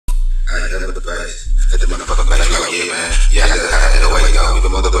face. Let the motherfucker back like, yeah, man. Yeah, I had to wake up. If a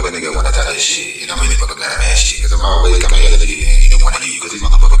motherfucker nigga wanna tell that shit, and I'm really fucking glad, man, shit. Cause I'm always coming here to leave you, and you don't wanna leave you. Cause these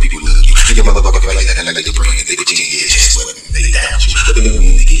motherfucker people look you. And your motherfucker face acting like they bring it. They put 10 years, just sweating. They down you. But they don't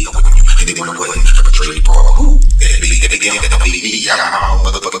mean to get away from you. And they wanna what? Perpetrate fraud. Who? They don't believe me. I got my own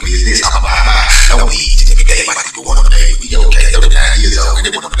motherfucking business. I'm behind my. Don't need to every day. My people wanna play. We okay. 39 years old, and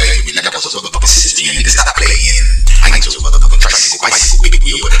they wanna play. We like I was a motherfucking sister, and niggas stop playing. I ain't just a motherfucking tricycle, bicycle, big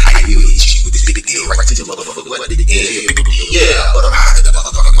deal. But I ain't really hit you with this big deal. Right to your motherfucker, what big deal? Yeah, but I'm high to the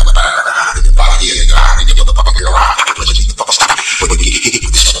motherfucking motherfucker. High to the body, yeah, nigga. High to the motherfucking girl. High to the motherfucker. Stop it. But you get hit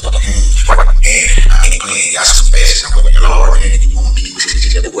with this motherfucking hand. Right, and I ain't playing. Y'all some fast. I'm going Lord, and you won't be with you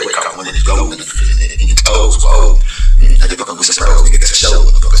never wake up when it's gold. And your toes, whoa. Now you fucking with some bros, nigga. That's a show.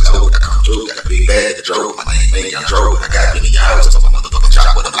 Motherfuckers know I come through. Got a big bag that drove. My name ain't Young Drove. I got many hours. I'm a motherfucking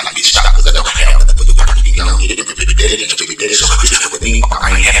job. But I'm like a bitch shop. Cause I don't have nothing for your pocket. You don't need it. So with me,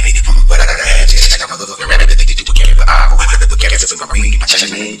 I ain't happy, but I gotta have just like a motherfucking rabbit. I think that you would carry the apple. The book carries us in my ring. My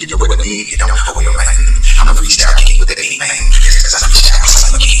chain man, you know what I mean. You don't know where you're at. I'm a freestyle kicking with that 8 man. Yes, cause I'm a freestyle,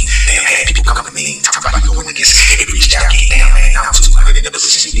 I'm a king. Damn, had people come to me, talking about you going against every freestyle king. Damn, man, I'm 200 in the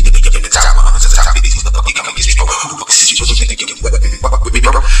position. You need to be up in the top 100 to the top of these motherfuckers. Come against me, bro. Who the fuck is you? You think you can what with me,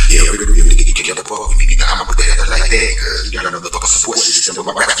 bro? Yeah, really nigga, kick your ball with me. I'm gonna put that like that, cause you got another fucking support system.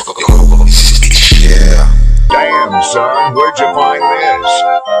 My rap fuck up your whole bitch. Yeah. Damn, son, where'd you find this?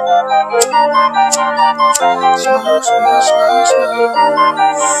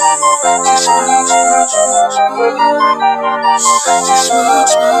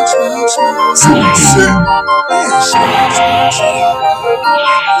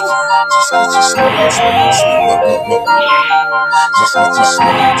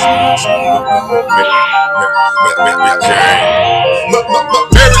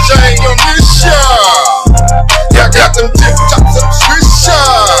 Mary Jane, your mission. Got them tip tops up swisher.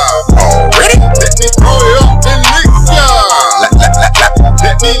 Already? Let me roll you up and lick ya.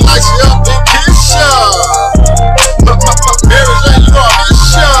 Let me light you up and kiss ya. Mary Jane, you are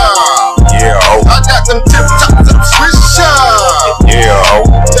mission. Yeah, ho. I got them tip tops up swisher. Yeah, ho.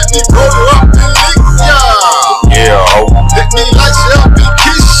 Let me roll you up and lick ya. Yeah, ho. Let me light you up and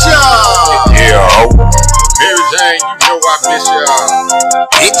kiss ya. Yeah, ho. Mary Jane, you know I miss ya.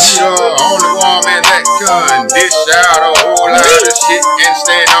 Bitch, you're the only woman that can dish out a whole lot of shit and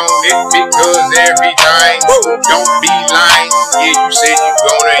stand on it because everything. Don't be lying. Yeah, you said you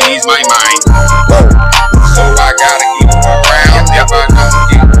gonna ease my mind. So I gotta keep her around. If I don't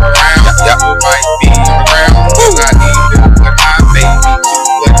keep her around, you might be on the ground. I need to put my baby to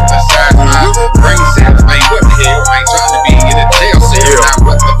what besides my brain cells. Man, what the hell? I ain't trying to be in a jail cell. Now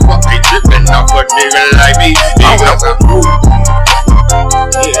what the fuck they dripping off a nigga like me? Because I'm rude.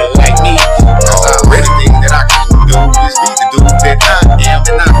 Yeah, like me. Cause everything that I can do is be the dude that I am.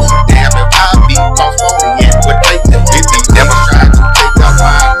 And I'm so damn if I be boss phony and what they do. If they never try to take out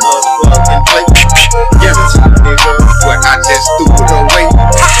my motherfucking plate. Guarantee, nigga, but I just threw it away.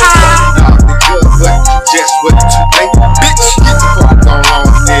 Nah, nigga, but you just what you think. Bitch, get the fuck on,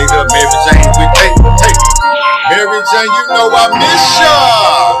 nigga. Mary Jane with hey. Mary Jane, you know I miss ya.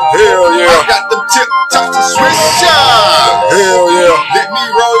 Hell yeah. I got them tip tops to swish ya. Hell yeah. Let me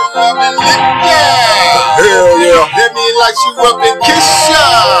roll you up and lick ya. Hell yeah. Let me light you up and kiss ya.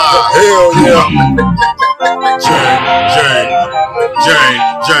 Hell yeah.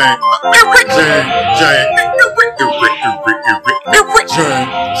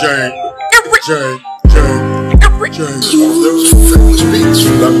 Those famous beats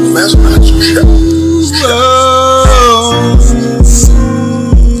from the Master Show.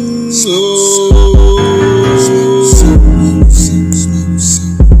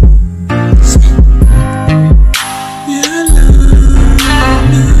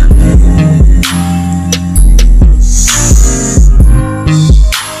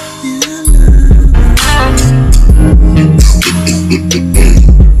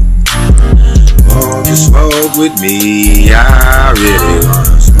 With me, I really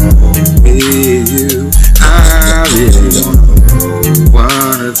wanna smoke with you. I really don't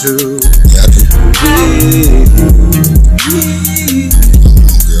wanna do with you.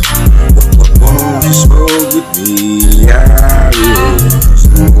 Won't you smoke with me? I really wanna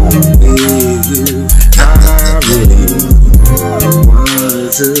smoke with you. I really wanna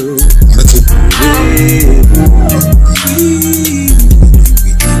do with you.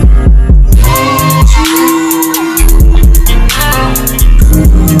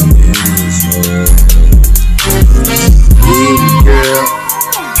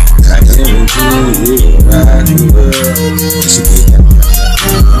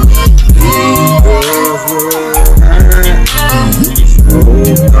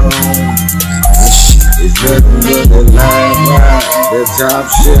 the top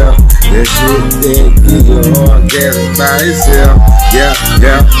shelf. That shit that give you orgasm by itself. Yeah,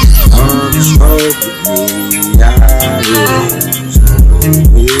 yeah. Smoke with me,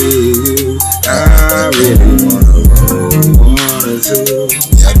 I really wanna roll 1 or 2.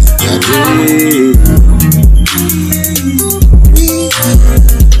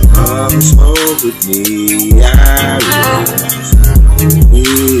 Smoke with me,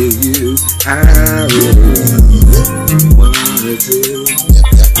 I really want 1 or 2.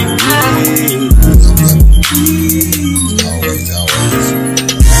 Always.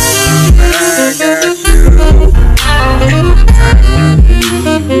 I got you.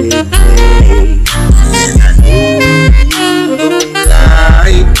 And I know you don't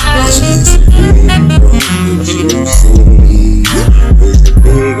like what you see. It's a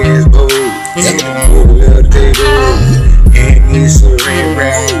big ass bowl in the middle of the table, and it's a red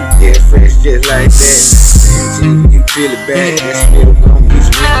wrap, yeah, fresh just like that. You feel it back, that smell on these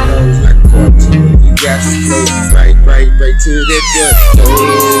windows like a cartoon. You got to flow right to that gut.